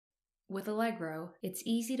With Allegro, it's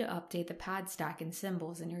easy to update the pad stack and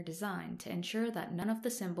symbols in your design to ensure that none of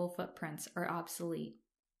the symbol footprints are obsolete.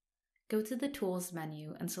 Go to the Tools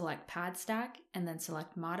menu and select Padstack and then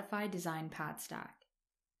select Modify Design Padstack.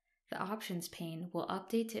 The Options pane will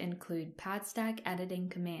update to include Padstack editing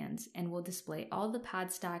commands and will display all the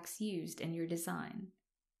Padstacks used in your design.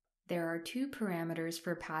 There are two parameters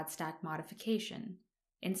for Padstack modification: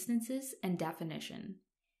 instances and definition.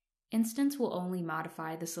 Instance will only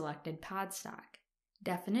modify the selected Padstack.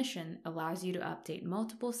 Definition allows you to update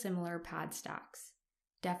multiple similar Padstacks.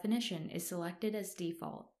 Definition is selected as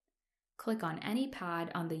default. Click on any pad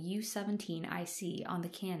on the U17 IC on the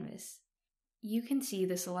canvas. You can see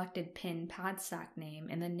the selected pin Padstack name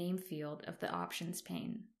in the name field of the Options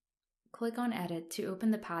pane. Click on Edit to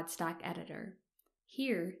open the Padstack Editor.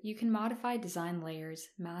 Here, you can modify design layers,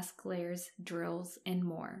 mask layers, drills, and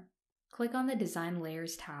more. Click on the Design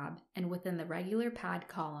Layers tab, and within the regular pad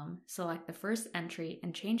column, select the first entry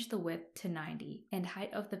and change the width to 90 and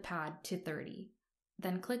height of the pad to 30.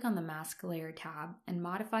 Then click on the Mask Layer tab and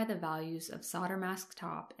modify the values of Solder Mask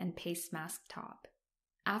Top and Paste Mask Top.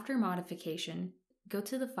 After modification, go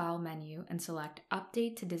to the File menu and select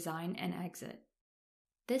Update to Design and Exit.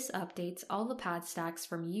 This updates all the Padstacks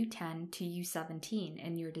from U10 to U17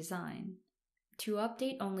 in your design. To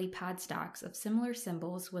update only Padstacks of similar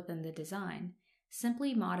symbols within the design,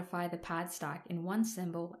 simply modify the Padstack in one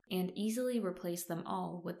symbol and easily replace them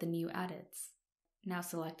all with the new edits. Now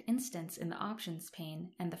select Instance in the Options pane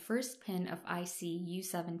and the first pin of IC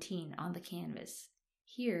U17 on the canvas.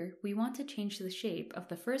 Here, we want to change the shape of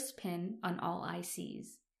the first pin on all ICs.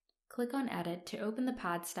 Click on Edit to open the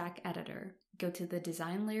Padstack Editor. Go to the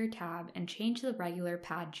Design Layer tab and change the regular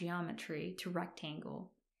pad geometry to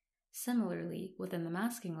rectangle. Similarly, within the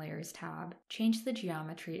Masking Layers tab, change the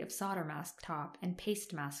geometry of Solder Mask Top and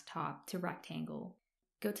Paste Mask Top to rectangle.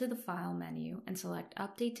 Go to the File menu and select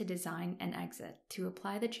Update to Design and Exit to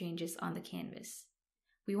apply the changes on the canvas.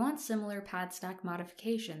 We want similar Padstack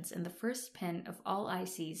modifications in the first pin of all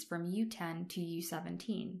ICs from U10 to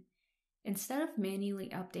U17. Instead of manually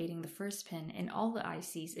updating the first pin in all the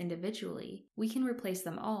ICs individually, we can replace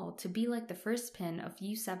them all to be like the first pin of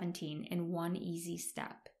U17 in one easy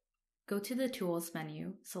step. Go to the Tools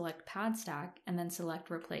menu, select Padstack, and then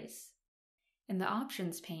select Replace. In the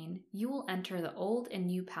Options pane, you will enter the old and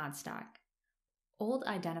new Padstack. Old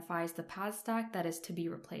identifies the Padstack that is to be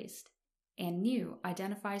replaced, and New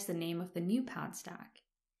identifies the name of the new Padstack.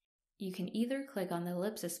 You can either click on the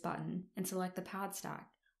ellipsis button and select the Padstack,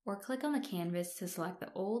 or click on the canvas to select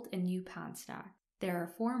the old and new Padstack. There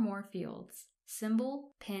are 4 more fields: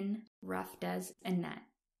 Symbol, Pin, Ref Des, and Net.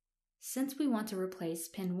 Since we want to replace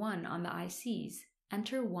pin 1 on the ICs,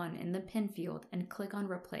 enter 1 in the pin field and click on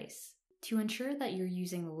Replace. To ensure that you're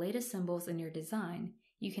using the latest symbols in your design,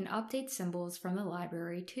 you can update symbols from the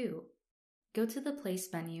library too. Go to the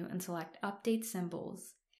Place menu and select Update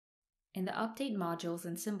Symbols. In the Update Modules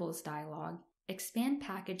and Symbols dialog, expand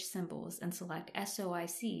Package Symbols and select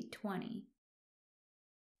SOIC 20.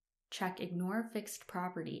 Check Ignore Fixed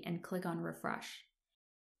Property and click on Refresh.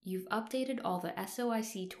 You've updated all the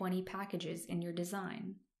SOIC 20 packages in your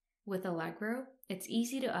design. With Allegro, it's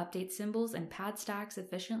easy to update symbols and Padstacks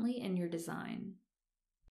efficiently in your design.